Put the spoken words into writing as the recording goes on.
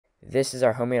This is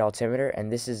our homemade altimeter, and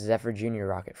this is Zephyr Jr.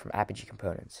 rocket from Apogee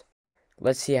components.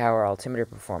 Let's see how our altimeter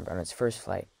performed on its first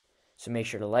flight. So make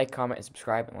sure to like, comment, and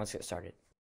subscribe, and let's get started.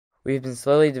 We've been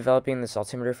slowly developing this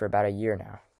altimeter for about a year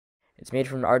now. It's made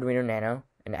from an Arduino Nano,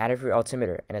 an adder-free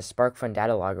altimeter, and a SparkFun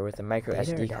data logger with a micro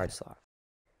SD card slot.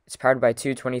 It's powered by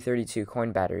two 2032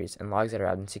 coin batteries and logs at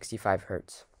around 65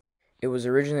 Hz. It was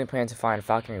originally planned to fly on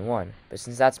Falcon 1, but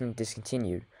since that's been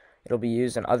discontinued, it'll be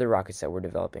used on other rockets that we're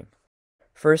developing.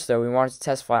 First, though, we wanted to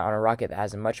test fly on a rocket that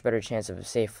has a much better chance of a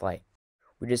safe flight.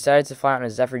 We decided to fly on a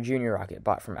Zephyr Jr. rocket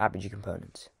bought from Apogee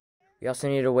components. We also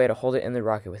needed a way to hold it in the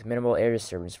rocket with minimal air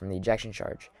disturbance from the ejection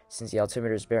charge, since the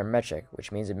altimeter is barometric,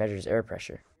 which means it measures air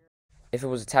pressure. If it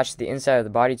was attached to the inside of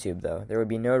the body tube, though, there would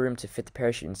be no room to fit the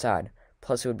parachute inside,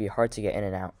 plus it would be hard to get in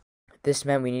and out. This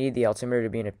meant we needed the altimeter to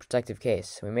be in a protective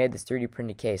case, so we made this 3D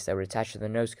printed case that would attach to the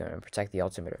nose cone and protect the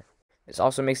altimeter. This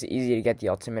also makes it easy to get the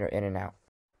altimeter in and out.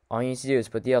 All you need to do is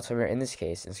put the altimeter in this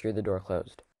case and screw the door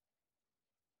closed.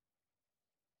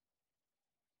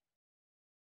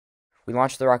 We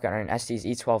launched the rocket on an ST's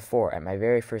E12-4 at my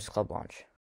very first club launch.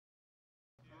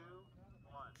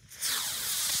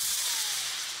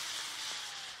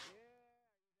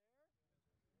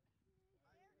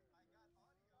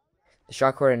 The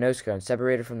shock cord and nose cone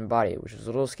separated from the body, which was a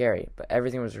little scary, but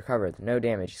everything was recovered, no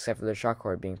damage except for the shock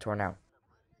cord being torn out.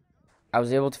 I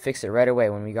was able to fix it right away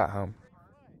when we got home.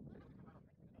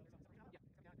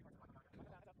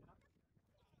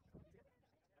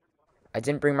 I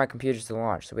didn't bring my computer to the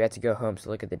launch, so we had to go home to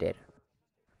look at the data.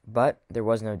 But there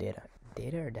was no data.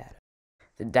 Data or data?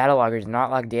 The data logger did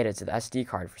not log data to the SD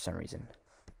card for some reason.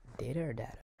 Data or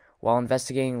data? While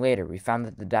investigating later, we found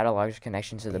that the data logger's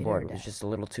connection to the board was just a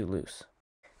little too loose.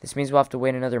 This means we'll have to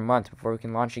wait another month before we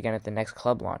can launch again at the next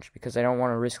club launch, because I don't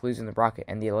want to risk losing the rocket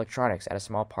and the electronics at a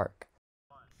small park.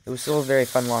 It was still a very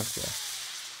fun launch though.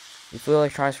 We flew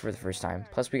electronics for the first time,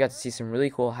 plus we got to see some really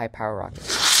cool high power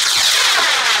rockets.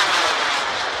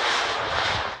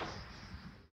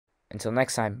 Until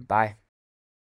next time, bye.